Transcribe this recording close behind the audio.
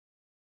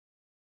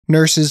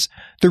Nurses,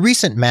 the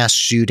recent mass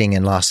shooting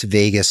in Las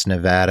Vegas,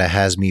 Nevada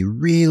has me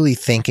really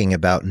thinking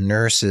about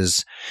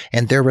nurses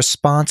and their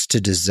response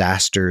to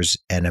disasters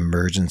and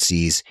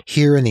emergencies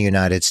here in the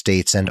United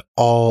States and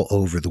all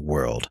over the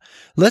world.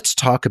 Let's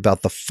talk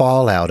about the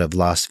fallout of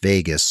Las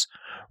Vegas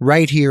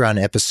right here on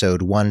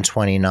episode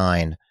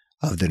 129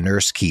 of The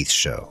Nurse Keith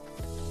Show.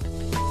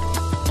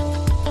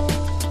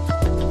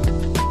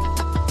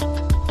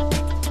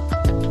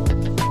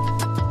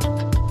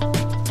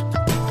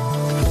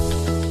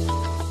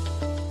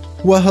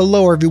 Well,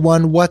 hello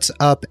everyone. What's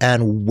up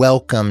and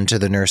welcome to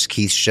the Nurse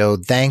Keith Show.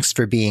 Thanks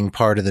for being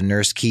part of the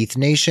Nurse Keith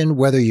Nation,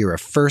 whether you're a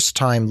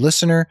first-time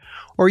listener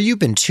or you've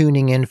been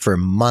tuning in for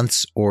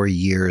months or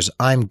years.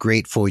 I'm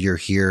grateful you're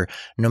here,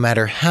 no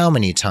matter how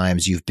many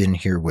times you've been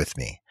here with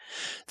me.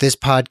 This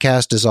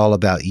podcast is all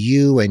about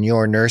you and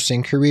your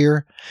nursing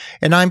career,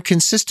 and I'm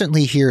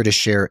consistently here to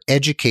share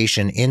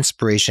education,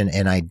 inspiration,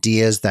 and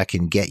ideas that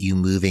can get you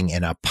moving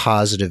in a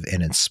positive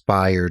and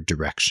inspired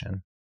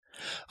direction.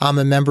 I'm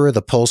a member of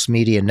the Pulse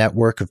Media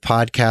Network of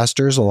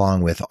podcasters,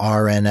 along with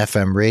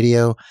RN-FM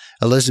Radio,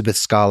 Elizabeth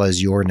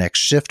Scala's Your Next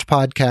Shift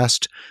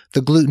podcast, the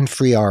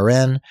Gluten-Free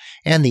RN,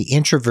 and the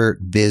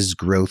Introvert Biz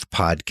Growth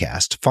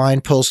podcast.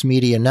 Find Pulse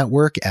Media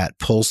Network at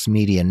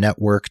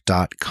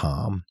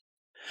pulsemedianetwork.com.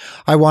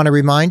 I want to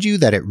remind you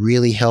that it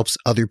really helps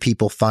other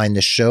people find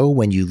the show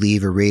when you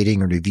leave a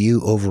rating or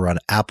review over on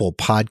Apple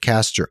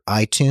Podcasts or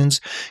iTunes.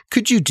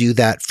 Could you do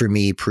that for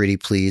me, pretty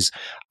please?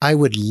 I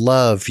would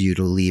love for you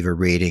to leave a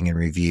rating and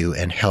review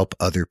and help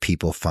other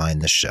people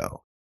find the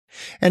show.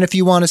 And if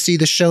you want to see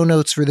the show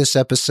notes for this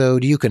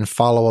episode, you can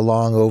follow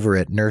along over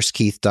at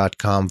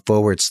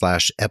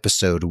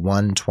nursekeith.com/episode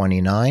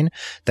 129.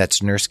 That's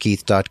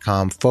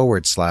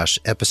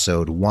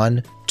nursekeith.com/episode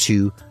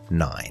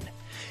 129.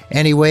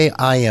 Anyway,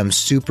 I am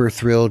super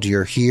thrilled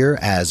you're here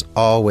as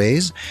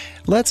always.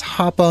 Let's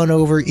hop on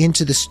over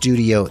into the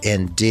studio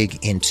and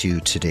dig into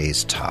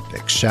today's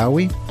topic, shall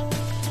we?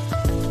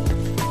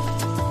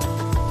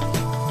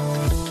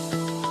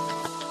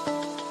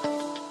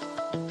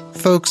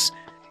 Folks,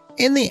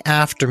 in the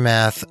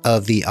aftermath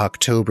of the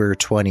October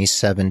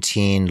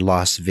 2017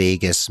 Las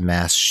Vegas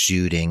mass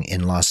shooting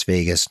in Las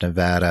Vegas,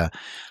 Nevada,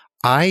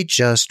 I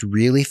just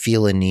really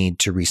feel a need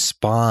to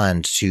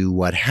respond to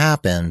what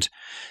happened,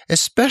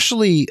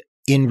 especially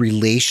in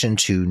relation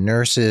to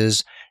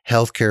nurses,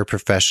 healthcare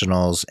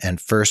professionals,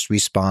 and first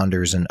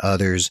responders and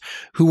others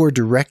who were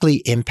directly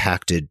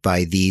impacted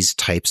by these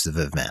types of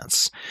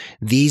events.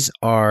 These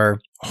are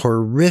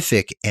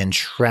horrific and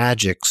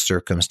tragic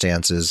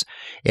circumstances.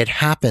 It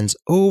happens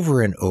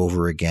over and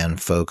over again,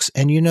 folks.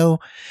 And you know,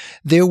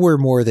 there were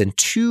more than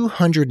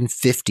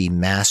 250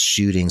 mass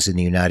shootings in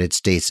the United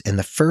States in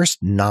the first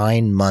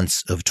 9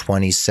 months of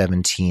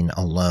 2017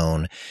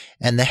 alone.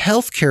 And the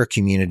healthcare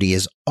community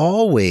is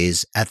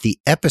always at the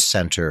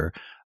epicenter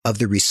of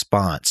the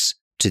response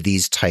to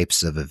these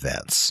types of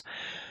events.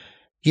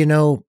 You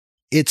know,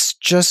 it's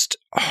just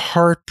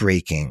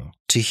heartbreaking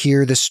to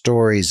hear the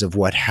stories of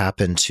what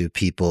happened to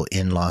people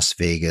in Las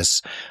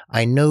Vegas.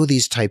 I know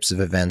these types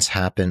of events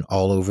happen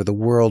all over the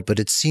world, but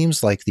it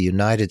seems like the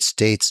United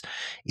States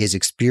is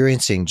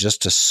experiencing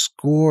just a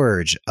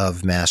scourge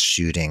of mass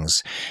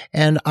shootings.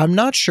 And I'm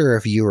not sure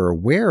if you're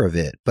aware of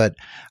it, but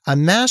a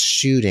mass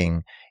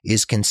shooting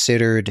is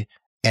considered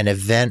an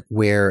event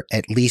where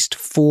at least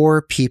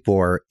 4 people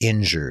are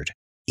injured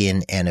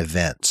in an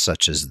event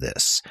such as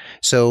this.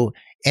 So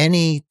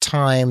any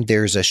time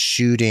there's a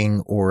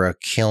shooting or a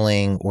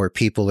killing or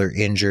people are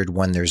injured,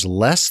 when there's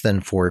less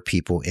than 4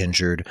 people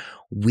injured,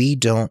 we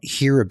don't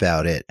hear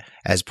about it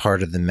as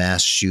part of the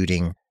mass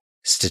shooting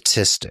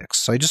statistics.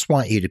 So I just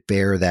want you to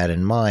bear that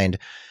in mind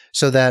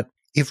so that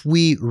if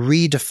we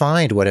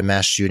redefined what a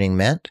mass shooting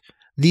meant,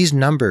 these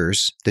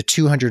numbers, the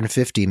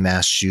 250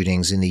 mass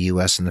shootings in the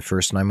U.S. in the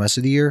first 9 months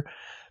of the year,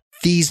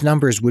 these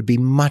numbers would be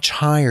much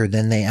higher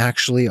than they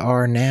actually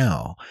are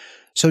now.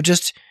 So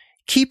just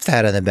keep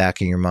that in the back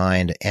of your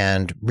mind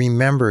and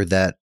remember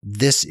that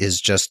this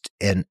is just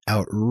an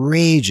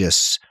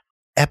outrageous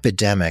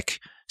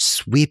epidemic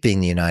sweeping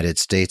the United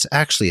States.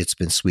 Actually, it's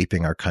been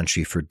sweeping our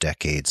country for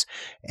decades.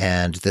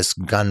 And this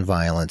gun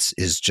violence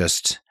is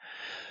just,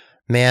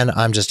 man,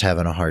 I'm just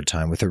having a hard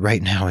time with it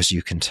right now, as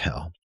you can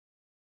tell.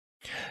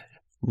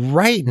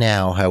 Right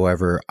now,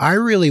 however, I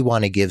really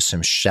want to give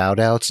some shout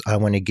outs. I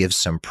want to give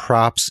some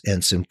props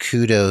and some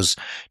kudos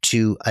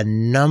to a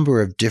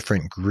number of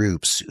different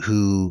groups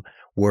who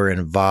were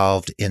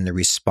involved in the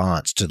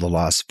response to the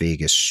Las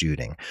Vegas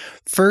shooting.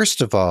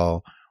 First of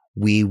all,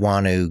 we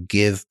want to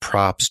give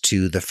props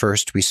to the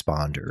first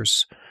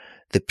responders,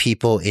 the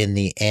people in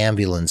the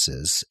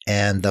ambulances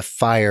and the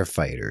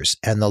firefighters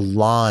and the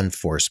law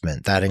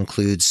enforcement. That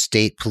includes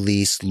state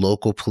police,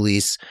 local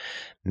police,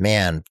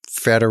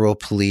 federal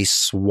police,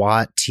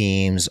 SWAT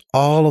teams,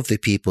 all of the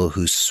people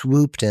who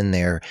swooped in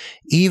there,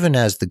 even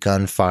as the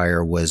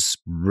gunfire was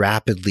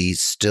rapidly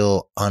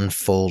still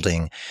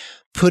unfolding,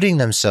 putting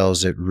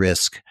themselves at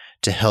risk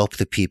to help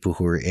the people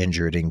who were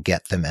injured and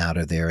get them out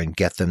of there and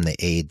get them the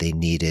aid they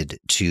needed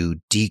to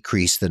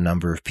decrease the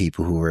number of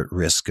people who were at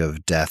risk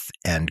of death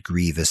and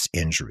grievous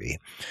injury.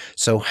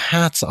 So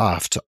hats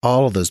off to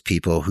all of those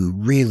people who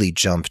really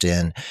jumped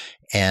in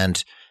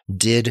and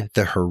did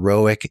the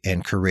heroic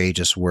and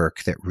courageous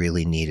work that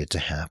really needed to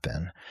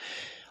happen.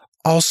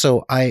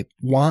 Also, I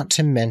want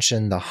to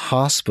mention the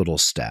hospital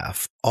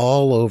staff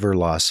all over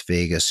Las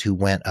Vegas who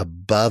went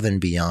above and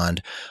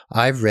beyond.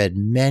 I've read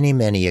many,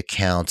 many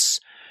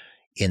accounts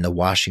in the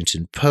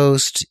Washington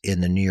Post,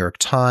 in the New York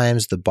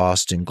Times, the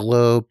Boston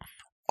Globe,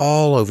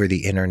 all over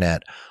the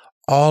internet,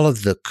 all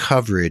of the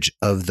coverage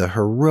of the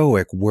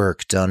heroic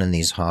work done in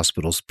these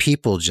hospitals,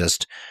 people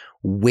just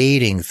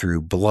wading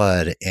through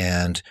blood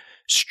and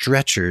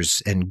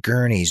stretchers and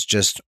gurneys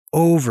just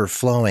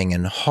overflowing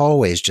and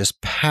hallways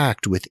just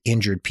packed with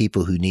injured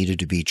people who needed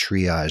to be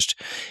triaged.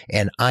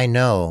 And I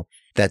know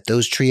that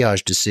those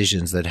triage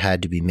decisions that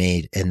had to be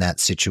made in that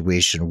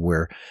situation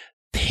were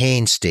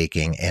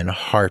painstaking and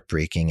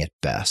heartbreaking at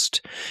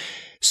best.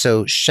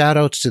 So shout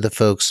outs to the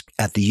folks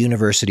at the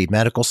University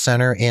Medical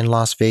Center in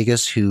Las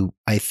Vegas who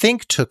I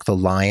think took the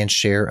lion's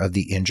share of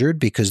the injured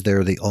because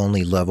they're the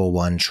only level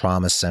 1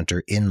 trauma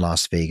center in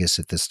Las Vegas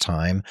at this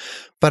time.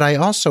 But I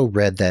also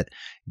read that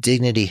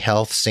Dignity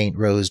Health St.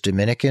 Rose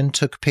Dominican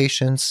took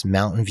patients,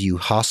 Mountain View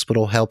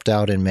Hospital helped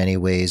out in many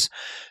ways,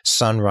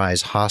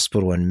 Sunrise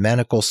Hospital and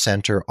Medical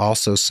Center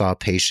also saw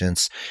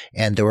patients,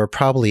 and there were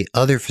probably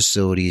other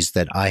facilities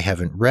that I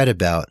haven't read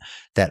about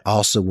that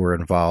also were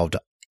involved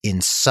in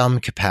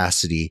some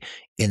capacity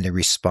in the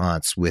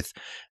response with,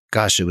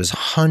 it was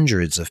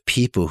hundreds of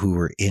people who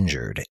were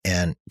injured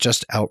and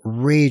just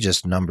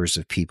outrageous numbers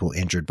of people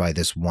injured by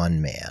this one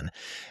man.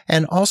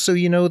 And also,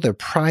 the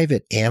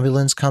private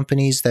ambulance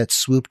companies that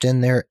swooped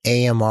in there,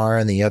 AMR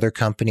and the other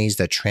companies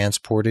that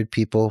transported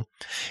people.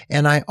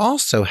 And I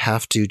also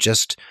have to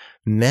just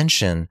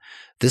mention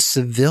the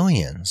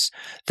civilians,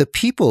 the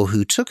people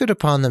who took it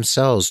upon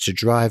themselves to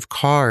drive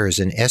cars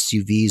and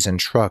SUVs and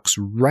trucks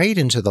right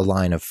into the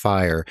line of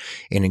fire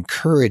and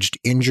encouraged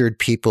injured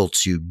people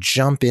to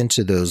jump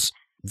into those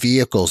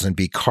vehicles and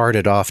be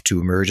carted off to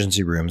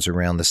emergency rooms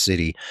around the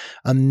city.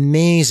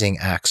 Amazing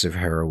acts of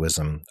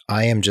heroism.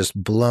 I am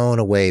just blown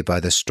away by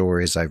the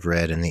stories I've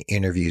read and the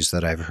interviews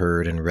that I've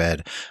heard and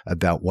read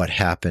about what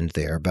happened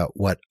there, about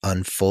what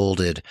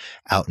unfolded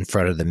out in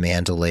front of the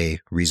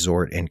Mandalay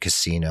Resort and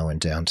Casino in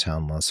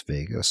downtown Las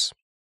Vegas.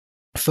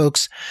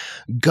 Folks,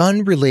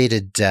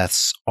 gun-related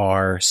deaths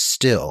are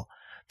still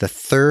the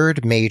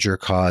third major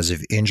cause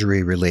of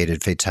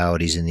injury-related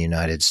fatalities in the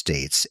United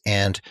States,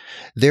 and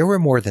there were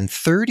more than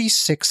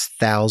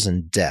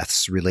 36,000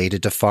 deaths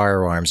related to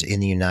firearms in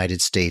the United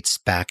States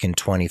back in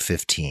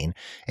 2015.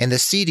 And the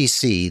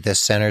CDC, the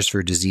Centers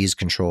for Disease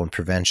Control and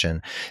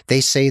Prevention, they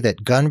say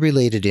that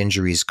gun-related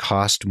injuries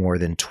cost more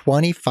than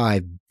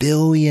 $25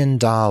 billion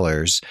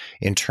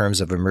in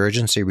terms of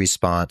emergency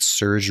response,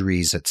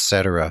 surgeries,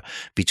 etc.,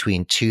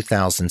 between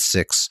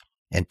 2006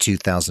 and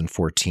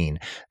 2014.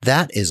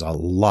 That is a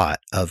lot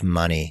of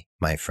money,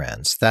 my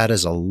friends. That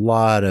is a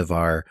lot of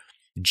our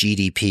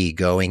GDP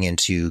going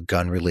into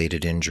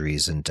gun-related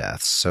injuries and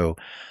deaths. So,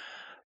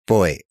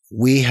 boy,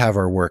 we have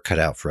our work cut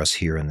out for us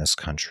here in this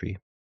country.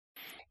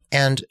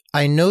 And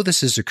I know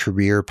this is a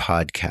career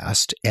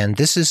podcast, and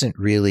this isn't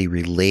really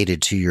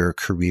related to your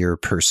career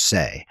per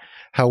se.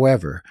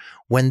 However,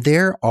 when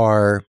there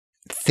are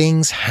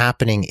things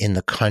happening in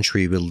the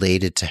country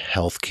related to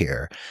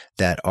healthcare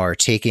that are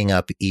taking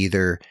up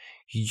either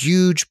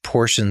huge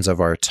portions of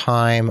our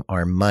time,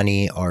 our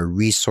money, our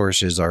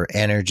resources, our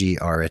energy,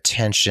 our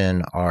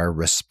attention, our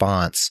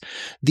response,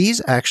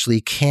 these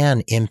actually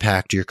can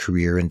impact your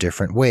career in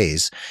different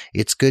ways.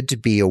 It's good to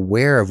be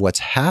aware of what's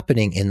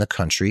happening in the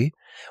country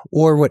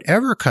or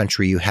whatever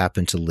country you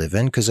happen to live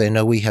in, because I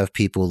know we have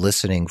people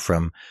listening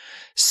from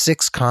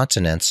 6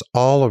 continents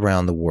all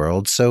around the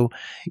world. So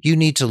you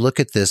need to look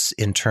at this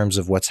in terms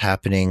of what's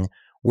happening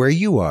where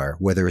you are,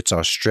 whether it's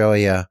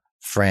Australia,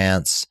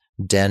 France,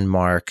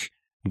 Denmark,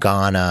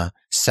 Ghana,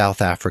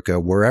 South Africa,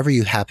 wherever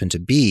you happen to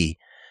be.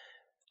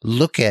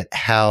 Look at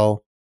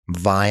how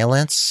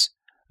violence,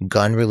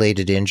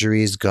 gun-related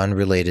injuries,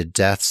 gun-related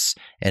deaths,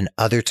 and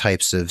other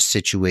types of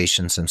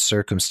situations and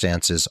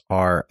circumstances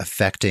are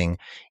affecting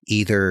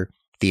either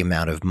the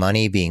amount of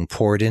money being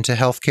poured into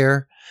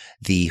healthcare,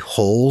 the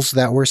holes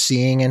that we're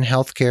seeing in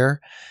healthcare,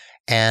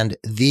 and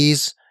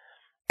these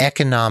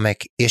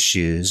economic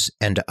issues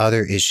and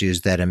other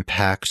issues that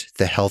impact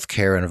the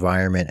healthcare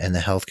environment and the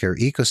healthcare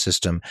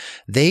ecosystem,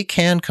 they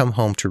can come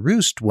home to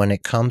roost when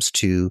it comes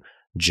to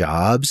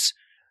jobs,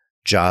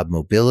 job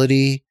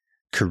mobility,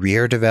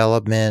 career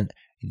development,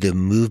 the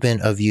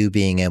movement of you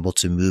being able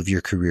to move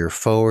your career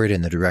forward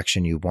in the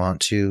direction you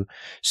want to.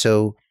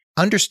 So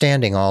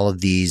understanding all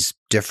of these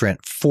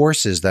different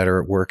forces that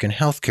are at work in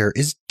healthcare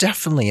is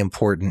definitely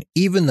important,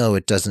 even though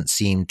it doesn't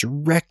seem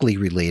directly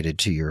related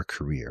to your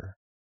career.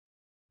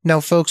 Now,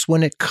 folks,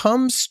 when it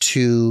comes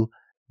to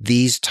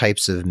these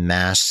types of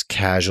mass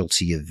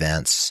casualty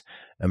events,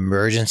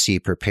 emergency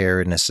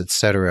preparedness,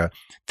 etc.,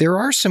 there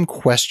are some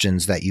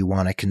questions that you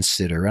want to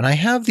consider. And I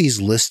have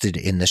these listed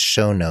in the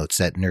show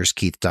notes at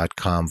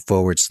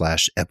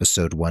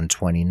nursekeith.com/episode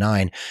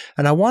 129.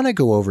 And I want to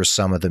go over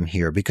some of them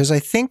here because I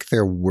think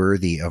they're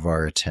worthy of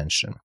our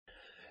attention.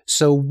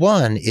 So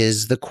one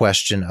is the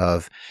question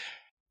of,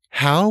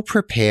 how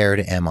prepared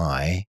am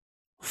I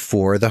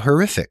for the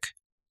horrific?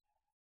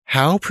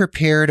 How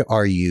prepared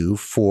are you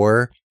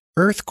for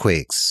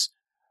earthquakes,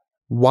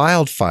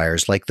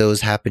 wildfires like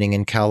those happening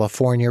in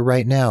California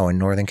right now, in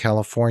Northern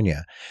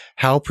California?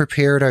 How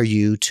prepared are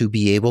you to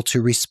be able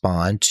to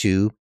respond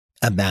to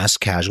a mass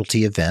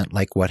casualty event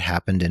like what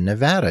happened in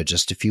Nevada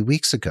just a few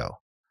weeks ago?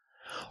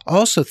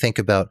 Also think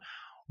about,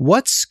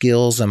 what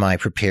skills am I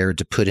prepared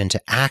to put into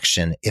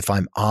action if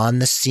I'm on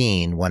the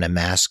scene when a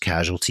mass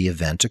casualty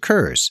event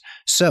occurs?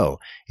 So,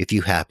 if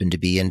you happen to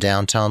be in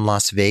downtown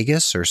Las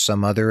Vegas or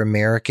some other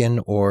American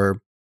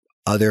or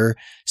other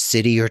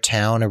city or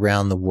town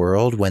around the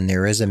world when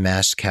there is a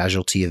mass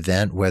casualty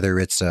event, whether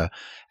it's a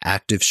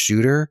active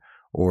shooter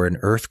or an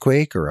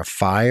earthquake or a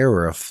fire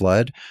or a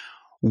flood,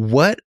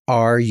 what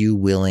are you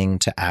willing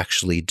to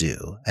actually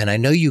do? And I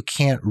know you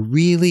can't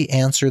really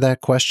answer that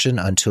question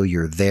until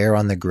you're there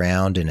on the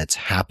ground and it's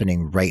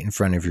happening right in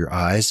front of your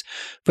eyes.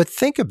 But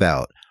think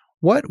about,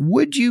 what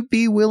would you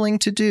be willing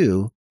to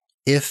do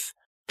if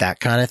that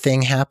kind of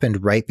thing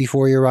happened right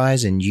before your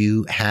eyes and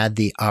you had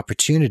the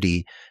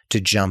opportunity to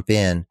jump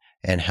in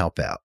and help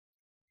out?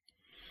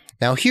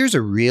 Now, here's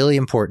a really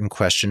important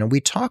question, and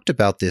we talked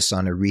about this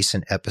on a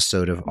recent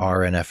episode of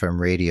RNFM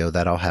Radio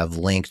that I'll have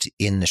linked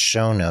in the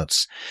show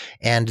notes.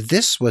 And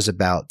this was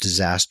about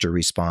disaster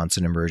response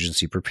and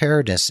emergency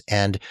preparedness.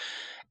 And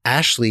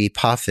Ashley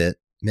Poffitt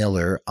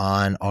Miller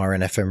on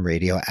RNFM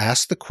Radio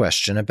asked the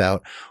question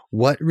about,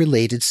 what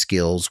related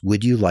skills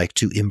would you like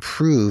to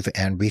improve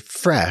and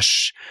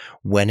refresh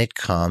when it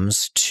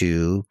comes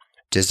to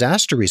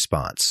disaster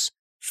response,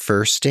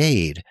 first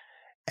aid,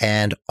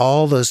 and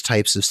all those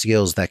types of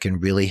skills that can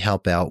really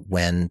help out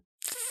when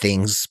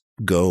things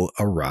go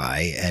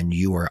awry and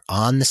you are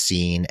on the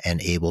scene and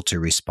able to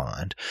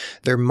respond.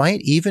 There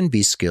might even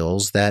be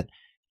skills that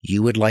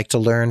you would like to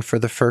learn for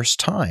the first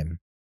time.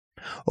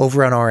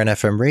 Over on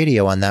RNFM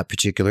Radio on that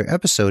particular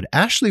episode,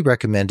 Ashley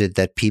recommended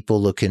that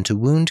people look into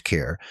wound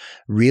care,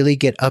 really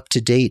get up to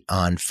date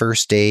on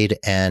first aid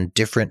and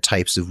different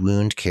types of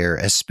wound care,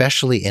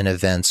 especially in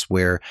events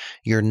where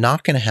you're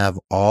not going to have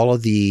all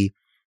of the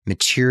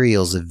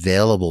materials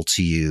available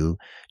to you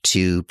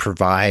to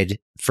provide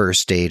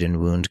first aid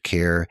and wound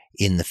care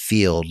in the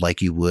field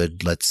like you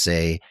would, let's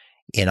say,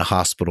 in a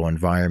hospital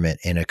environment,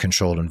 in a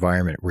controlled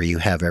environment where you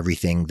have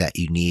everything that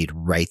you need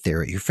right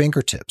there at your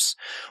fingertips.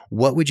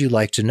 What would you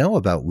like to know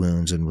about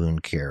wounds and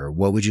wound care?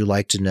 What would you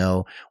like to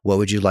know? What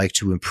would you like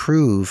to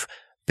improve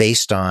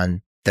based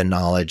on the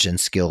knowledge and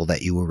skill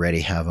that you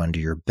already have under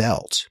your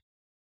belt?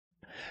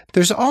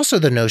 There's also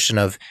the notion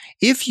of,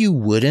 if you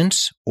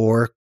wouldn't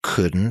or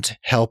couldn't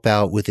help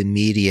out with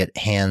immediate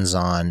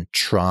hands-on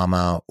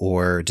trauma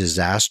or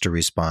disaster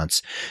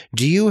response,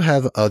 do you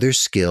have other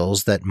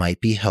skills that might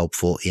be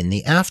helpful in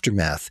the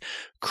aftermath?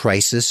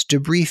 Crisis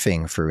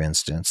debriefing, for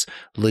instance,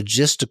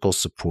 logistical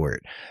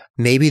support.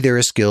 Maybe there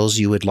are skills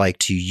you would like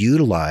to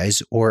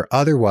utilize or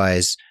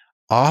otherwise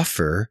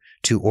offer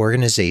to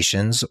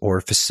organizations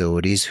or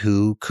facilities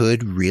who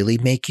could really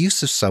make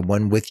use of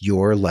someone with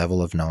your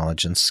level of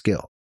knowledge and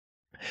skill.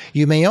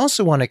 You may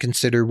also want to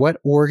consider what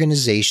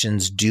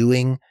organizations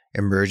doing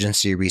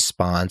emergency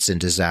response and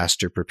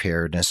disaster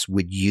preparedness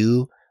would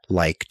you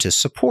like to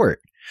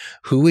support?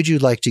 Who would you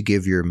like to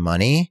give your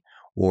money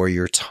or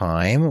your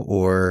time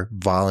or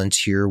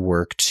volunteer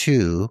work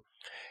to,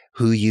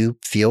 who you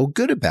feel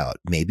good about?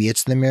 Maybe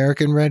it's the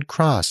American Red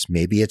Cross.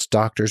 Maybe it's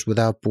Doctors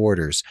Without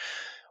Borders.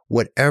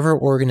 Whatever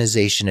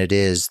organization it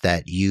is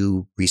that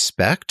you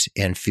respect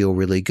and feel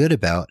really good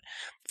about,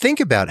 think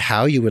about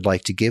how you would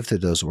like to give to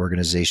those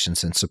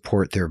organizations and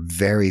support their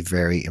very,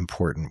 very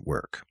important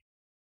work.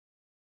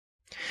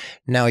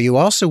 Now, you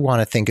also want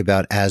to think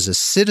about, as a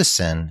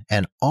citizen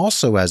and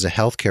also as a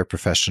healthcare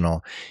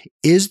professional,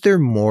 is there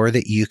more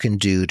that you can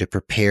do to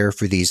prepare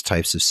for these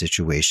types of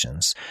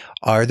situations?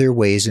 Are there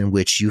ways in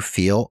which you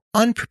feel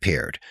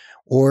unprepared,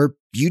 or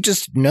you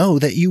just know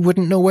that you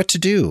wouldn't know what to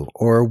do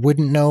or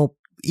wouldn't know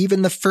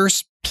even the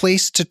first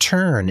place to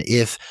turn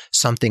if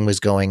something was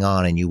going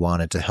on and you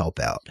wanted to help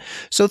out?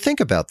 So think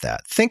about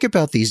that. Think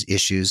about these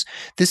issues.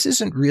 This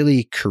isn't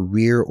really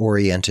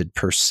career-oriented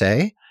per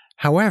se.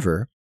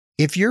 However,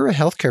 if you're a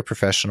healthcare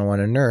professional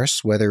and a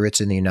nurse, whether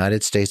it's in the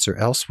United States or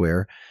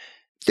elsewhere,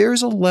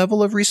 there's a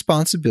level of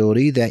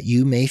responsibility that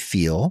you may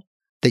feel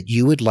that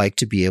you would like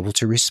to be able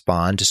to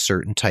respond to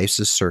certain types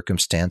of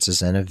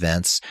circumstances and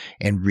events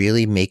and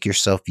really make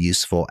yourself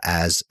useful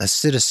as a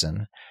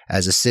citizen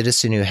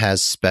who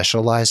has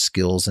specialized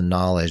skills and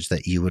knowledge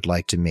that you would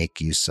like to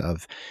make use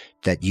of,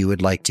 that you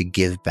would like to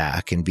give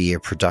back and be a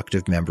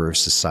productive member of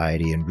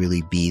society and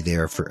really be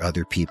there for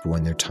other people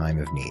in their time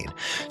of need.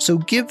 So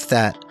give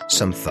that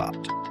some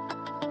thought.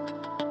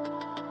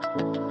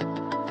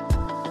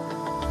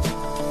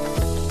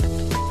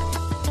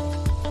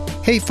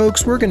 Hey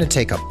folks, we're going to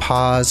take a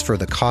pause for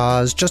the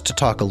cause just to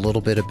talk a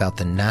little bit about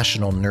the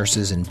National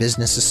Nurses in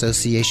Business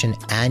Association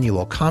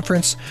annual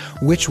conference,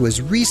 which was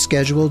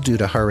rescheduled due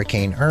to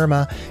Hurricane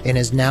Irma and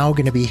is now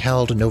going to be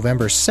held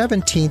November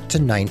 17th to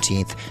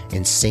 19th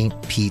in St.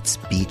 Pete's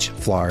Beach,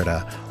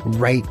 Florida,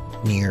 right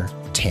near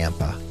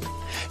Tampa.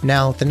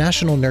 Now, the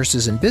National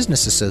Nurses in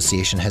Business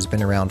Association has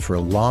been around for a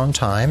long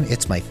time.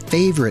 It's my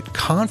favorite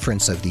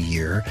conference of the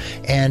year,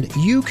 and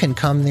you can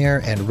come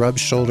there and rub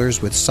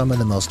shoulders with some of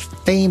the most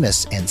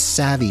famous and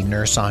savvy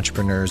nurse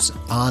entrepreneurs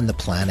on the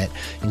planet,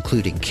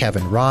 including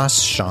Kevin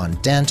Ross, Sean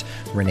Dent,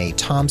 Renee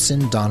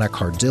Thompson, Donna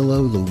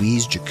Cardillo,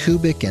 Louise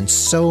Jakubik, and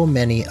so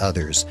many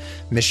others.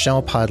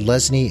 Michelle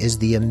Podlesny is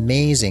the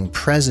amazing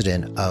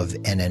president of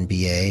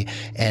NNBA,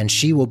 and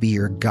she will be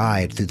your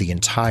guide through the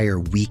entire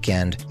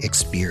weekend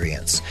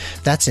experience.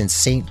 That's in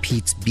St.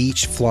 Pete's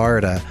Beach,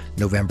 Florida,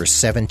 November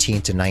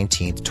 17th to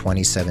 19th,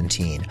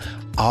 2017.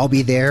 I'll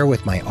be there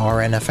with my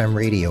RNFM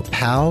radio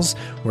pals.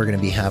 We're going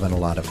to be having a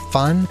lot of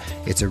fun.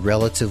 It's a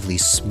relatively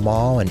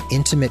small and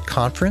intimate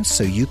conference,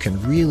 so you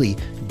can really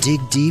dig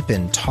deep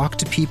and talk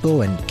to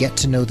people and get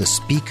to know the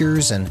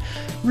speakers and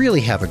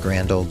really have a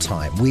grand old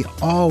time. We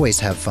always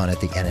have fun at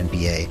the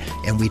NNBA,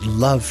 and we'd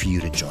love for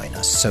you to join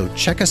us. So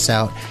check us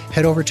out.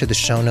 Head over to the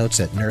show notes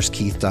at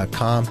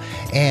nursekeith.com,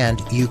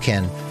 and you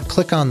can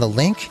click on the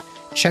link,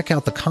 check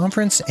out the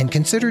conference, and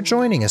consider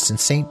joining us in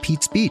St.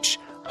 Pete's Beach.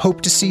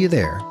 Hope to see you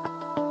there.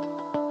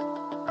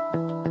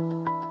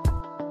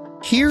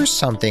 Here's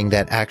something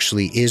that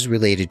actually is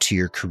related to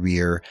your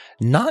career,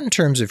 not in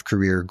terms of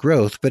career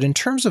growth, but in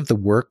terms of the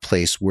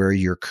workplace where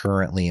you're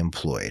currently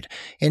employed.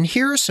 And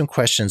here are some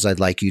questions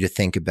I'd like you to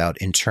think about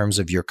in terms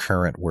of your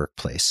current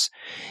workplace.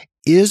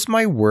 Is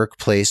my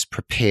workplace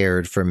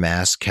prepared for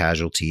mass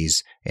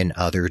casualties and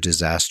other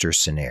disaster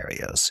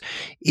scenarios?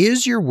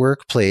 Is your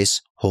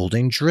workplace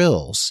holding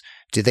drills?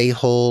 Do they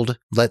hold,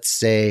 let's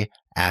say,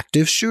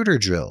 active shooter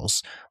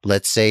drills?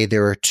 Let's say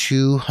there are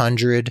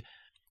 200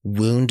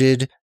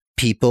 wounded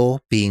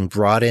people being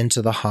brought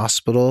into the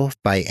hospital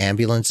by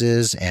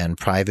ambulances and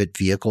private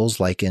vehicles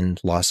like in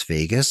Las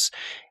Vegas.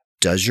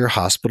 Does your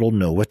hospital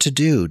know what to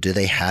do? Do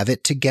they have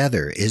it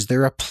together? Is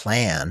there a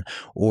plan?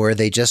 Or are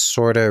they just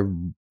sort of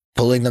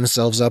pulling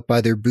themselves up by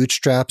their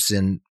bootstraps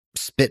and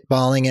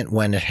spitballing it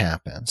when it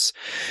happens?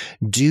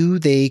 Do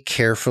they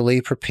carefully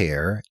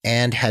prepare?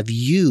 And have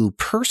you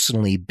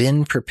personally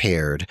been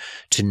prepared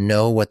to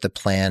know what the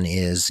plan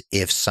is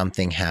if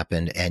something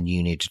happened and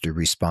you needed to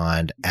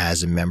respond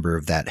as a member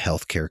of that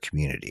healthcare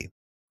community?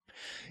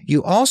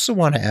 You also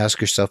want to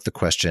ask yourself the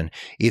question,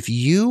 if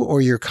you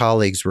or your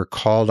colleagues were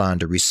called on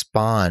to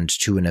respond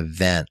to an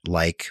event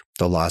like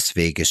the Las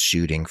Vegas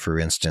shooting, for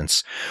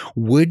instance,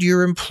 would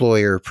your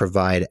employer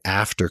provide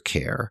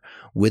aftercare?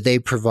 Would they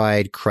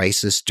provide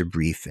crisis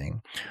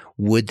debriefing?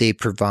 Would they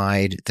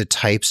provide the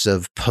types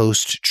of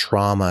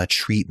post-trauma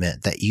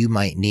treatment that you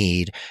might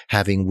need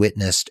having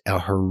witnessed a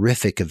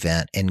horrific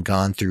event and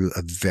gone through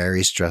a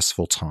very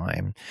stressful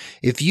time?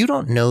 If you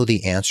don't know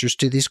the answers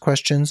to these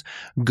questions,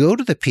 go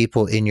to the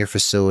people in your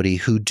facility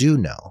who do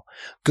know.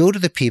 Go to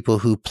the people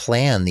who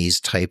plan these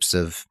types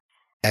of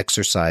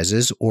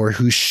exercises or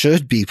who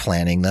should be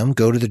planning them.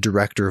 Go to the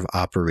director of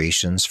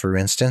operations, for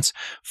instance.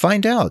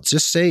 Find out.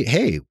 Just say,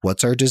 hey,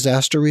 what's our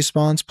disaster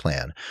response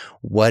plan?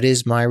 What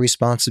is my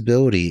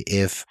responsibility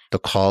if the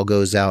call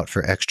goes out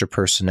for extra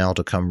personnel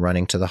to come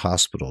running to the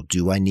hospital?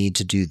 Do I need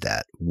to do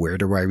that? Where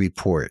do I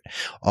report?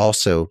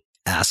 Also,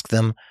 ask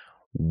them,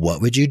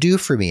 what would you do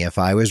for me if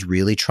I was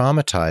really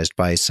traumatized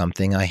by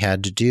something I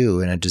had to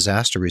do in a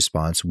disaster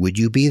response? Would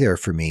you be there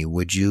for me?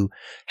 Would you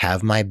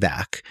have my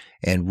back?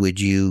 And would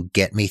you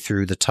get me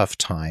through the tough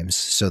times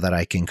so that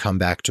I can come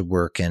back to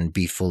work and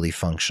be fully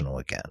functional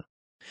again?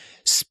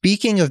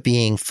 Speaking of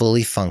being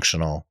fully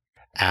functional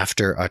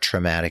after a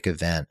traumatic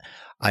event,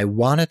 I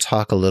want to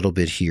talk a little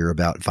bit here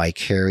about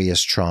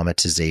vicarious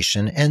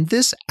traumatization, and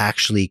this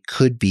actually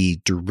could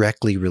be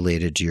directly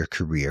related to your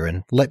career.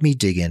 And let me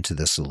dig into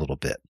this a little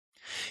bit.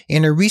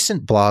 In a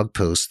recent blog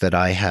post that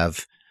I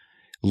have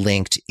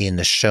linked in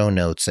the show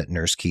notes at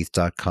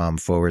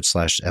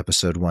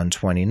nursekeith.com/episode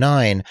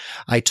 129,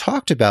 I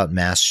talked about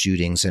mass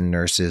shootings and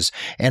nurses,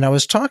 and I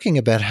was talking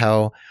about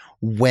how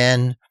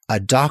when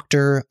a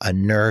doctor, a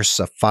nurse,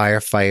 a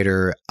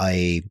firefighter,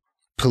 a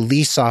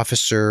police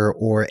officer,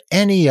 or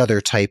any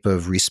other type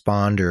of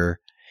responder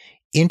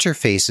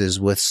interfaces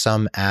with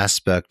some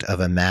aspect of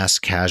a mass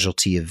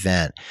casualty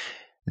event,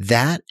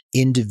 that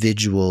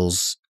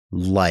individual's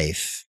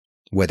life,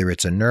 whether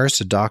it's a nurse,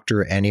 a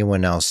doctor, or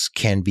anyone else,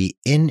 can be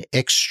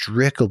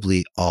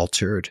inextricably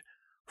altered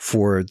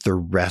for the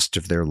rest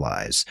of their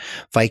lives.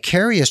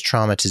 Vicarious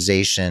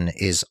traumatization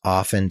is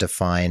often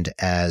defined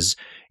as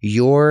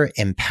your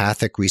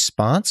empathic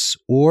response,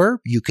 or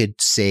you could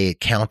say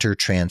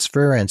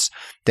countertransference,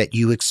 that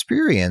you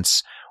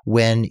experience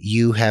when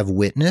you have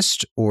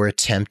witnessed or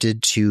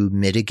attempted to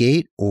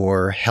mitigate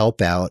or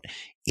help out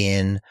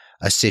in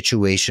a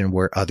situation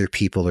where other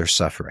people are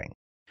suffering.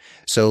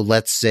 So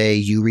let's say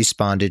you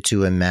responded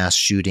to a mass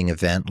shooting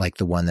event like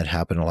the one that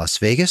happened in Las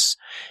Vegas,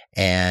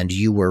 and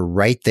you were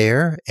right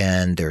there,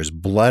 and there's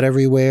blood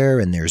everywhere,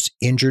 and there's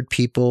injured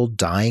people,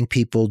 dying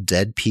people,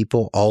 dead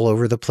people all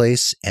over the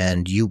place,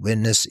 and you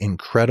witness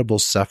incredible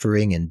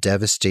suffering and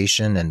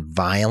devastation and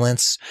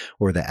violence,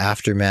 or the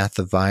aftermath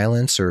of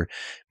violence, or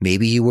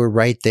maybe you were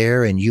right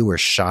there and you were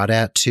shot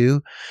at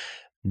too.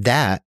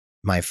 That,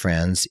 my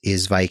friends,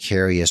 is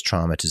vicarious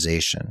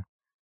traumatization.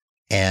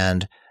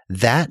 And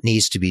that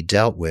needs to be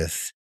dealt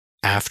with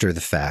after the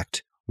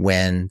fact,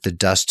 when the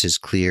dust has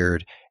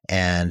cleared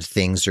and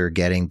things are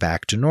getting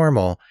back to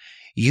normal.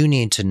 You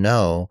need to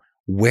know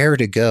where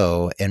to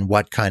go and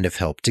what kind of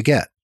help to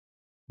get.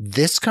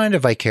 This kind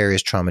of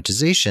vicarious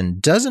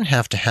traumatization doesn't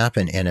have to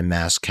happen in a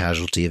mass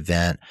casualty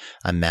event,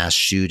 a mass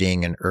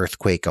shooting, an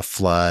earthquake, a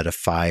flood, a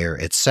fire,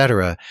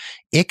 etc.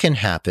 It can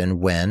happen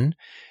when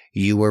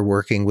you are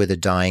working with a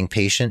dying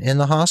patient in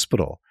the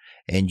hospital,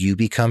 and you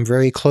become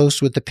very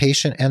close with the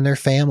patient and their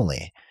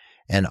family.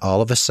 And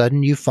all of a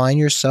sudden you find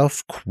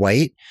yourself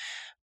quite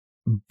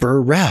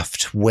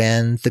bereft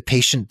when the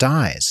patient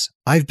dies.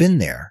 I've been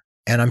there,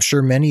 and I'm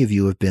sure many of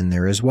you have been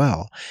there as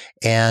well.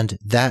 And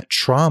that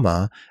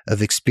trauma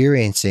of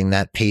experiencing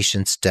that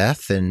patient's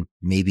death and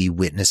maybe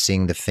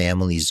witnessing the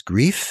family's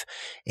grief,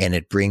 and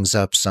it brings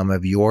up some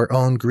of your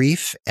own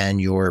grief and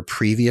your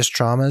previous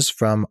traumas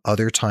from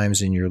other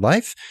times in your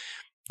life.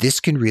 This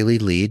can really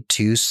lead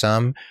to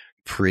some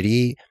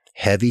pretty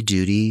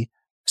heavy-duty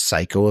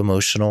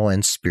psycho-emotional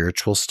and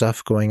spiritual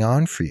stuff going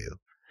on for you.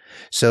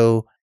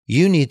 So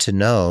you need to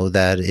know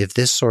that if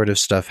this sort of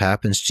stuff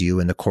happens to you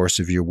in the course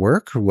of your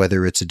work,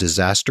 whether it's a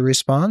disaster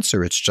response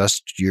or it's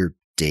just your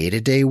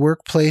day-to-day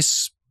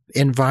workplace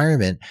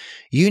environment,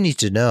 you need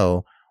to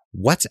know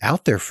what's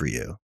out there for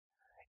you.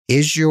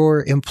 Is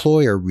your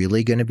employer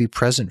really going to be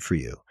present for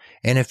you?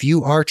 And if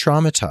you are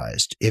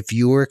traumatized, if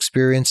you are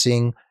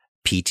experiencing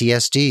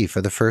PTSD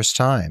for the first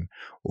time,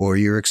 or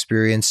you're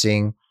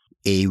experiencing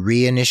a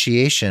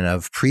reinitiation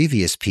of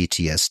previous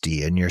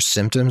PTSD and your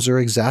symptoms are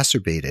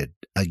exacerbated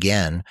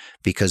again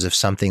because of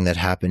something that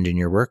happened in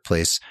your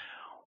workplace,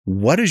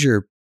 what is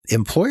your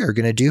employer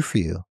going to do for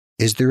you?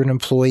 Is there an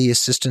employee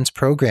assistance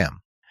program?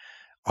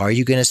 Are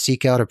you going to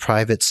seek out a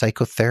private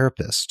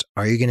psychotherapist?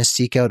 Are you going to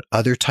seek out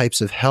other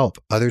types of help,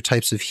 other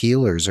types of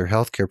healers or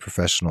healthcare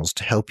professionals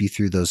to help you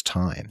through those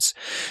times?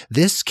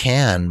 This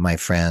can, my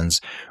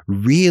friends,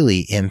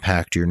 really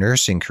impact your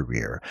nursing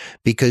career,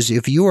 because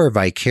if you are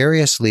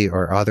vicariously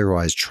or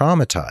otherwise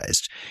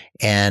traumatized,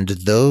 and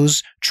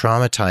those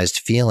traumatized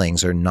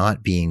feelings are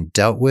not being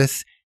dealt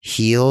with,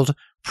 healed,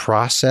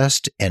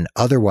 processed, and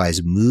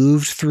otherwise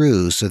moved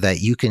through so that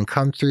you can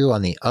come through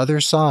on the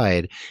other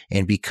side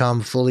and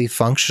become fully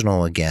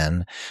functional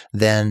again,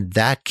 then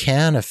that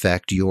can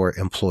affect your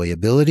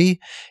employability.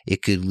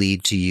 It could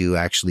lead to you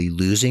actually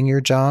losing your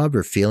job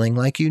or feeling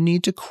like you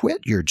need to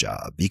quit your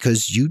job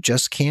because you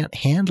just can't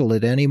handle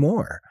it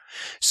anymore.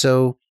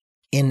 So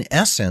in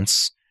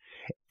essence,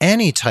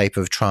 any type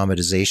of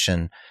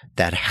traumatization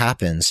that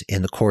happens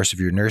in the course of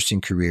your nursing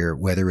career,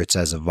 whether it's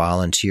as a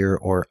volunteer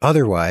or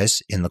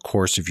otherwise in the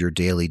course of your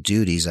daily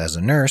duties as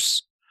a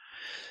nurse,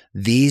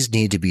 these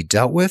need to be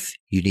dealt with.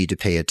 You need to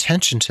pay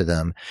attention to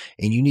them,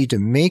 and you need to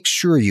make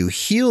sure you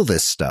heal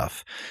this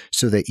stuff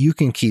so that you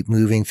can keep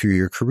moving through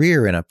your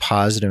career in a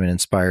positive and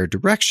inspired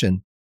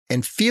direction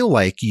and feel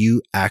like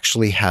you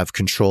actually have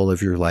control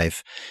of your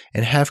life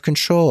and have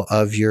control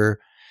of your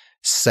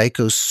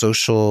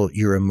psychosocial,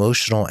 your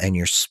emotional, and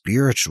your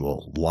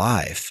spiritual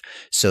life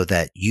so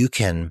that you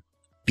can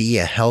be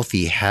a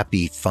healthy,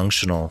 happy,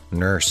 functional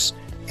nurse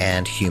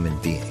and human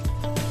being.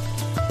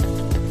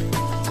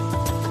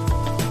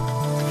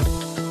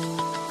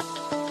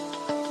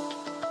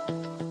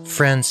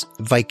 Friends,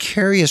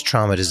 vicarious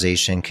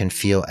traumatization can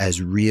feel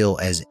as real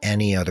as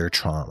any other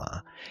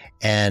trauma.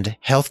 And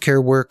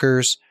healthcare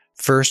workers,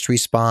 first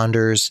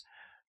responders,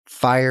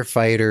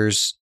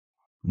 firefighters,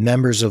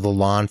 members of the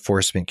law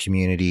enforcement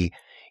community,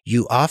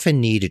 you often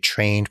need a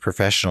trained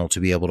professional to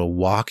be able to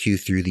walk you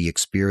through the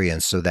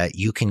experience so that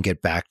you can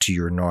get back to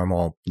your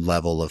normal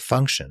level of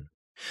function.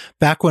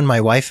 Back when my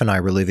wife and I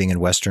were living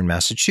in Western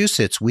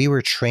Massachusetts, we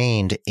were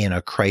trained in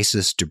a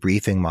crisis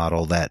debriefing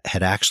model that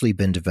had actually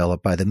been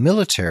developed by the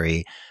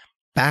military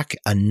back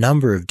a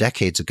number of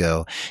decades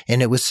ago,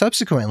 and it was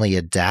subsequently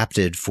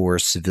adapted for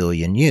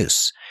civilian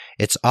use.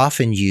 It's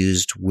often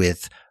used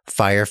with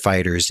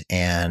firefighters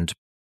and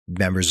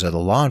members of the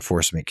law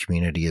enforcement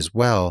community as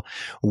well.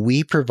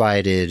 We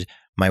provided,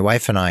 my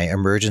wife and I,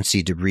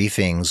 emergency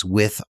debriefings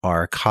with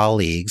our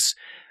colleagues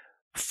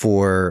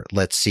for,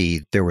 let's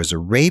see, there was a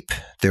rape,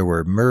 there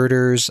were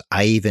murders.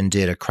 I even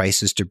did a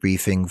crisis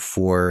debriefing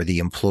for the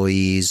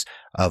employees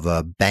of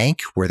a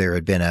bank where there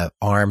had been an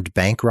armed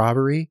bank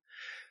robbery.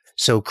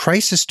 So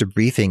crisis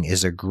debriefing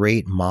is a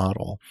great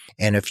model.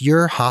 And if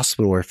your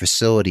hospital or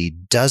facility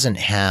doesn't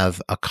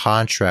have a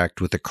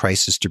contract with a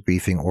crisis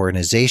debriefing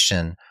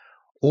organization,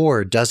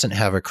 or doesn't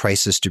have a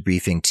crisis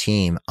debriefing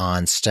team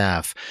on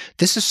staff,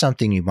 this is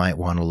something you might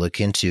want to look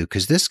into,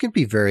 because this can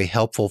be very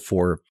helpful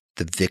for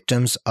the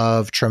victims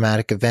of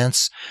traumatic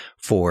events,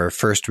 for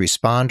first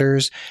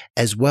responders,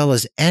 as well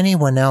as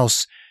anyone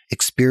else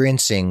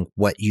experiencing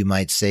what you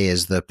might say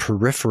is the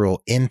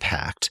peripheral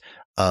impact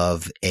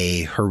of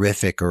a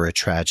horrific or a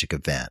tragic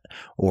event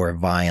or a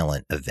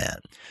violent event.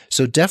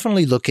 So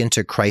definitely look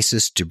into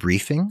crisis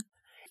debriefing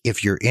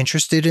if you're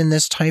interested in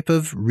this type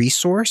of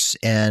resource,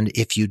 and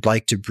if you'd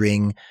like to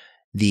bring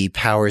the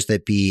powers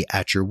that be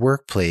at your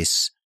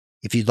workplace,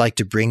 if you'd like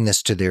to bring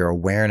this to their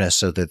awareness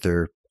so that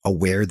they're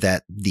aware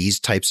that these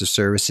types of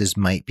services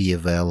might be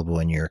available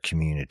in your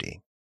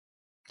community.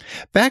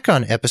 Back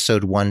on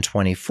episode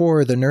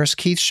 124, the Nurse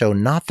Keith Show,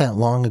 not that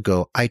long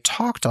ago, I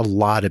talked a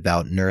lot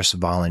about nurse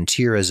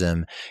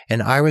volunteerism,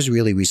 and I was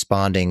really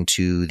responding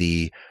to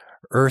the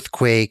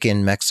earthquake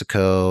in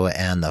Mexico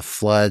and the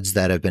floods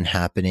that have been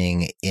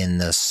happening in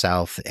the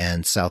South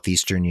and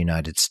Southeastern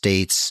United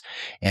States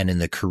and in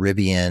the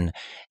Caribbean.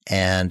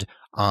 And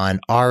on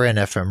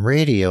RNFM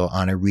radio,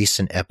 on a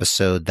recent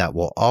episode that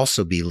will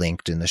also be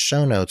linked in the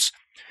show notes,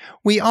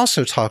 we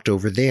also talked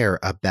over there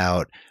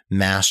about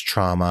mass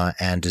trauma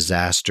and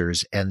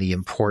disasters and the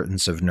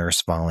importance of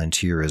nurse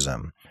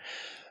volunteerism.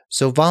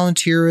 So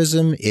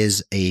volunteerism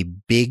is a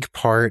big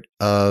part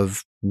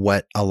of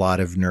what a lot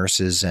of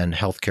nurses and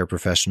healthcare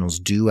professionals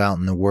do out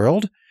in the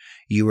world.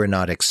 You are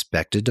not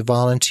expected to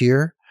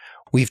volunteer.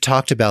 We've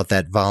talked about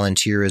that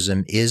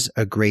volunteerism is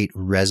a great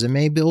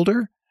resume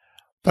builder,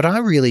 but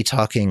I'm really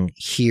talking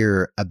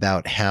here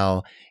about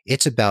how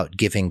it's about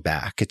giving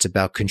back. It's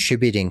about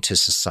contributing to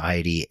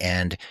society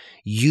and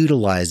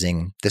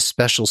utilizing the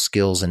special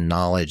skills and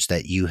knowledge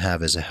that you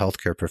have as a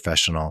healthcare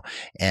professional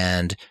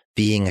and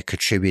being a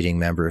contributing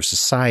member of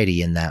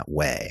society in that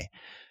way.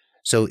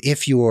 So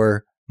if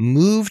you're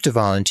moved to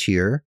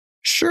volunteer,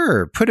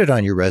 sure, put it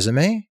on your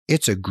resume.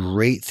 It's a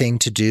great thing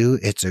to do.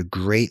 It's a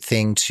great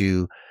thing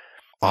to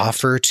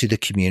offer to the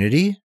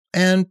community.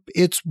 And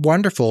it's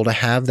wonderful to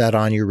have that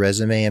on your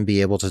resume and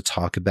be able to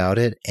talk about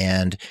it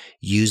and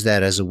use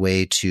that as a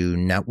way to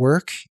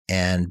network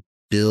and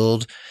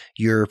build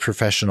your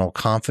professional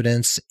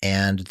confidence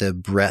and the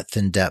breadth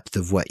and depth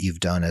of what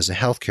you've done as a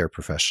healthcare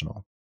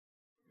professional.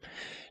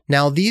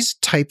 Now, these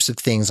types of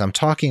things I'm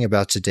talking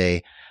about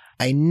today,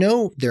 I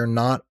know they're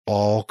not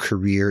all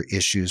career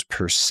issues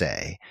per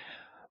se,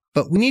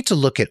 but we need to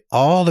look at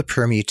all the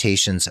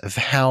permutations of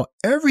how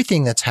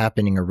everything that's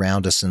happening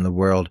around us in the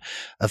world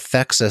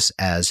affects us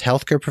as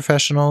healthcare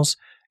professionals,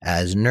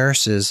 as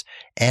nurses,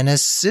 and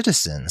as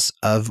citizens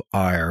of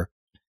our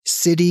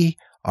city,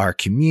 our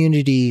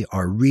community,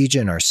 our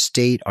region, our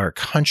state, our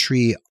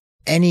country,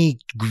 any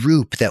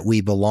group that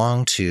we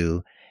belong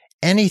to.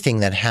 Anything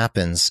that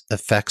happens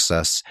affects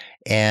us,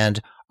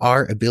 and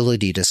our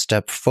ability to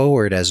step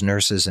forward as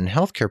nurses and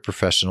healthcare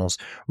professionals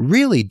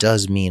really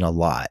does mean a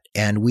lot.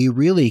 And we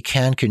really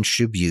can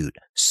contribute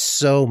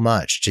so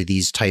much to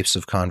these types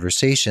of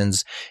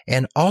conversations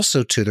and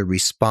also to the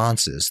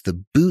responses,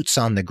 the boots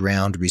on the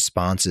ground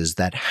responses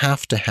that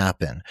have to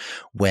happen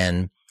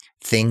when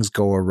things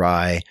go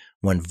awry,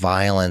 when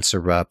violence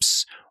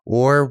erupts,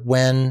 or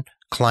when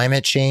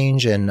climate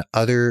change and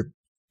other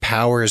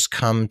powers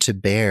come to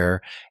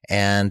bear,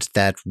 and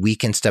that we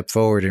can step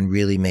forward and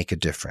really make a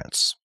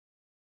difference.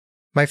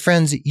 My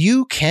friends,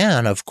 you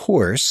can, of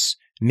course,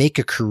 make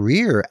a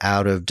career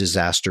out of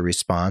disaster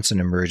response and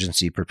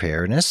emergency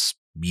preparedness.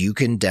 You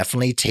can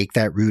definitely take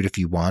that route if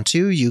you want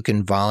to. You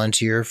can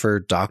volunteer for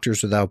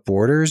Doctors Without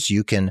Borders.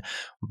 You can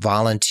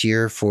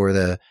volunteer for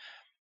the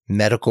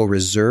Medical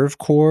Reserve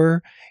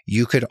Corps.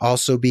 You could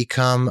also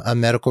become a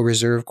Medical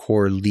Reserve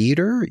Corps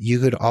leader. You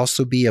could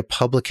also be a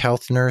public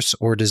health nurse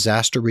or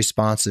disaster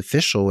response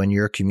official in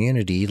your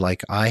community,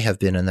 like I have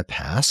been in the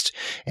past.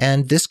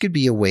 And this could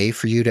be a way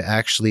for you to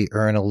actually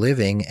earn a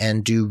living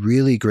and do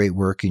really great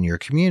work in your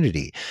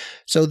community.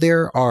 So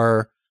there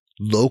are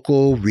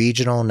local,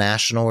 regional,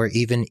 national, or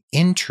even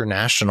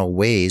international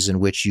ways in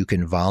which you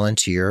can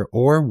volunteer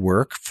or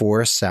work for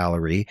a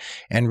salary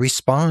and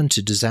respond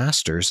to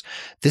disasters.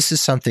 This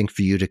is something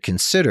for you to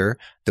consider,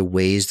 the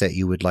ways that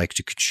you would like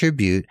to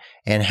contribute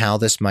and how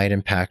this might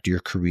impact your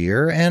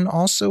career and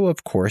also,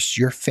 of course,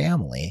 your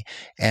family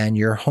and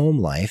your home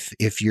life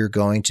if you're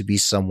going to be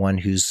someone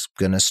who's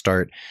going to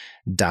start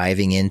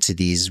diving into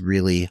these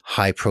really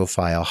high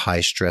profile,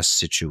 high stress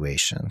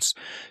situations.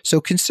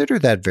 So consider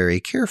that very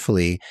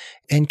carefully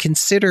and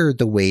consider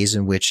the ways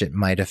in which it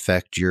might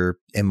affect your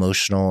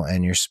emotional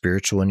and your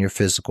spiritual and your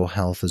physical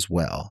health as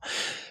well.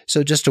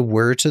 So just a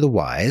word to the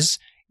wise,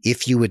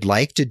 if you would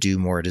like to do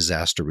more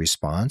disaster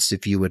response,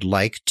 if you would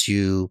like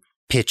to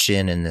pitch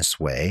in this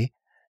way,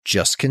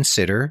 just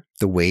consider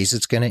the ways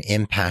it's going to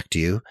impact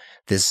you,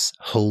 this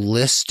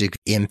holistic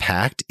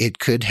impact it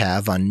could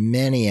have on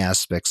many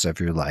aspects of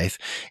your life,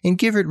 and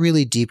give it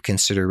really deep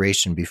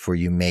consideration before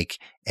you make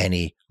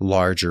any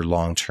larger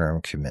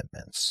long-term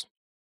commitments.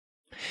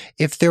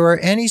 If there are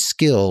any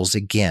skills,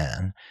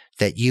 again,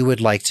 that you would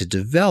like to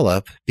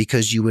develop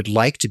because you would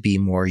like to be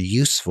more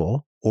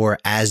useful or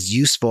as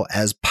useful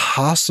as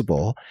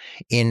possible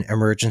in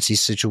emergency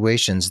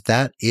situations,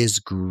 that is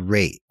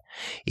great.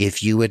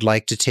 If you would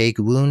like to take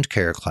wound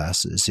care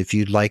classes, if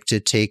you'd like to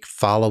take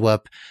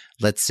follow-up,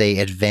 let's say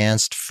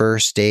advanced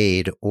first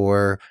aid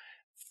or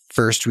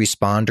first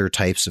responder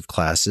types of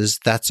classes,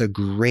 that's a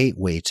great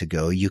way to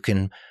go. You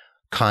can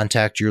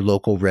contact your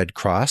local Red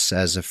Cross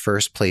as a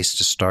first place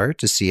to start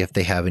to see if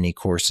they have any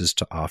courses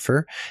to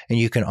offer. And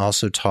you can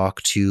also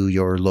talk to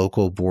your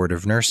local board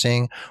of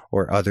nursing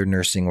or other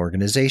nursing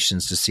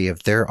organizations to see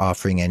if they're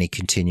offering any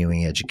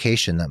continuing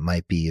education that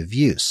might be of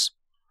use.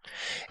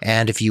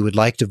 And if you would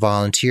like to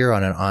volunteer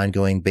on an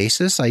ongoing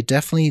basis, I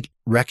definitely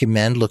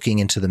recommend looking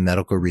into the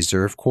Medical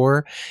Reserve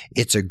Corps.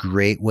 It's a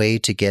great way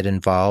to get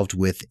involved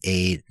with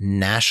a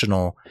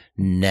national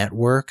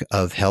network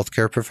of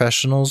healthcare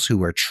professionals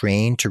who are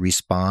trained to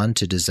respond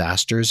to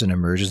disasters and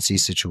emergency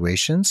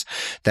situations.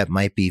 That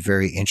might be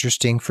very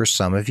interesting for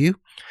some of you.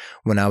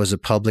 When I was a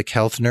public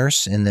health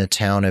nurse in the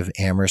town of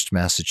Amherst,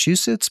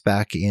 Massachusetts,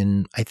 back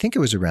in, I think it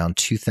was around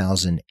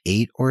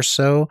 2008 or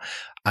so,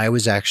 I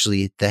was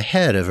actually the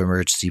head of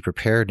emergency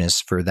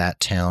preparedness for that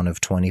town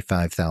of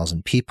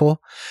 25,000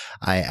 people.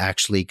 I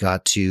actually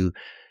got to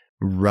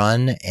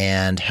run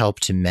and help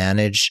to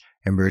manage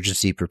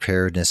emergency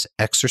preparedness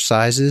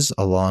exercises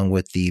along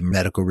with the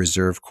Medical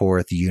Reserve Corps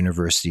at the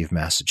University of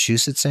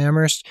Massachusetts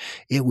Amherst.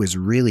 It was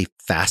really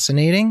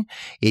fascinating.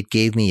 It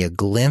gave me a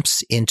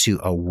glimpse into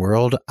a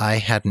world I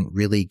hadn't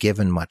really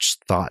given much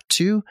thought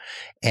to,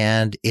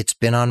 and it's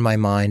been on my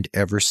mind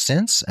ever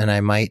since, and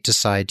I might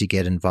decide to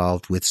get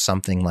involved with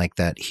something like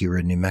that here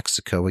in New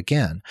Mexico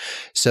again.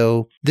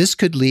 So this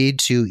could lead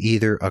to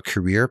either a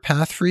career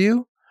path for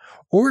you,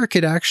 or it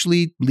could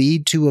actually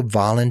lead to a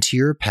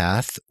volunteer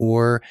path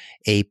or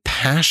a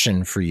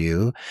passion for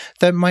you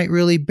that might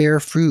really bear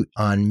fruit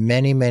on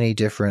many, many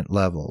different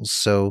levels.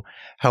 So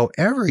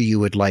however you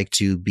would like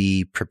to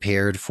be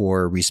prepared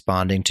for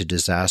responding to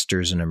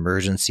disasters and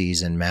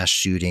emergencies and mass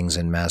shootings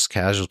and mass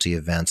casualty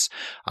events,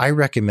 I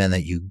recommend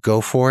that you go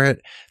for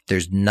it.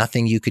 There's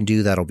nothing you can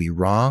do that'll be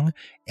wrong,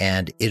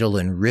 and it'll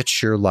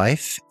enrich your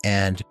life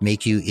and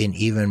make you an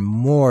even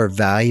more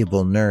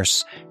valuable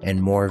nurse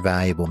and more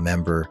valuable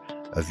member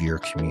of your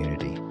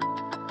community.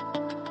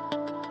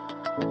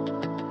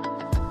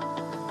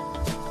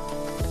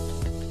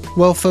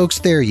 Well, folks,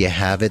 there you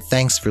have it.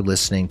 Thanks for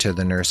listening to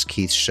the Nurse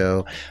Keith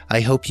Show. I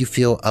hope you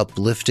feel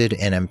uplifted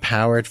and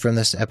empowered from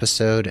this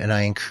episode, and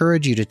I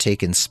encourage you to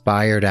take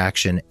inspired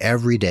action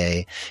every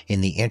day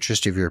in the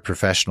interest of your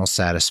professional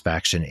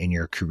satisfaction in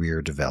your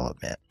career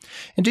development.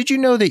 And did you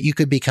know that you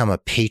could become a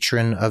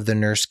patron of the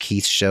Nurse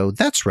Keith Show?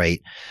 That's right.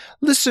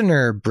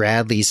 Listener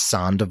Bradley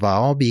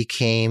Sandoval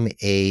became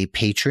a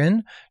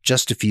patron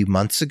just a few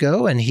months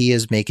ago, and he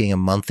is making a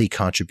monthly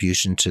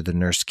contribution to the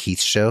Nurse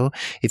Keith Show.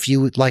 If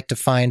you would like to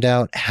find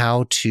out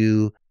how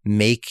to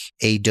make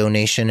a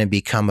donation and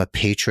become a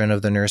patron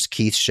of the Nurse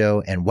Keith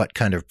Show and what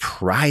kind of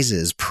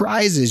prizes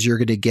you're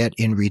going to get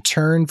in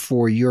return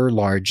for your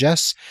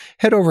largesse,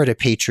 head over to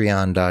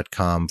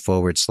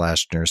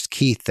patreon.com/Nurse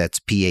Keith. That's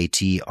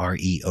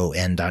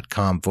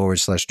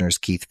patreon.com/Nurse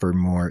Keith for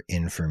more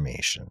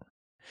information.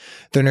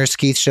 The Nurse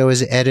Keith Show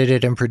is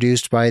edited and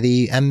produced by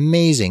the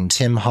amazing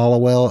Tim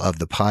Hollowell of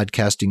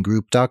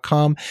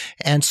thepodcastinggroup.com,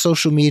 and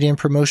social media and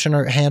promotion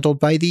are handled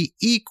by the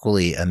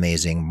equally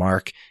amazing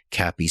Mark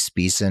Cappy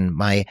Speeson.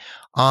 My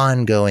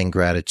ongoing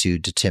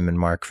gratitude to Tim and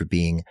Mark for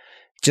being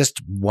just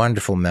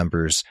wonderful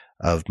members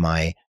of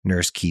my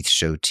Nurse Keith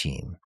Show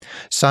team.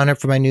 Sign up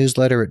for my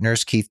newsletter at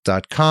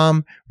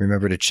nursekeith.com.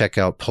 Remember to check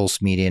out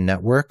Pulse Media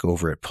Network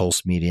over at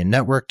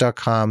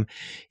pulsemedianetwork.com.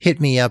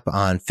 Hit me up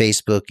on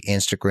Facebook,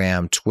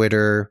 Instagram,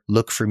 Twitter.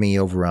 Look for me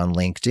over on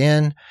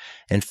LinkedIn.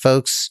 And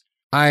folks,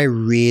 I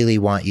really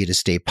want you to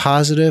stay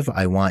positive.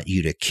 I want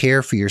you to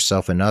care for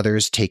yourself and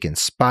others, take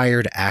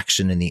inspired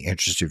action in the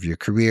interest of your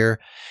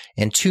career,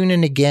 and tune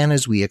in again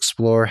as we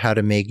explore how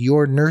to make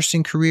your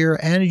nursing career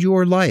and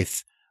your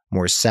life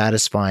more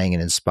satisfying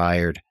and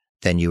inspired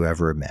than you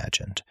ever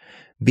imagined.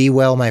 Be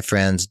well, my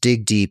friends.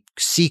 Dig deep,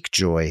 seek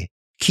joy,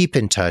 keep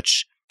in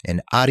touch,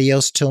 and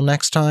adios till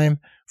next time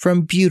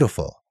from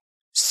beautiful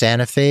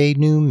Santa Fe,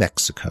 New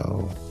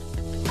Mexico.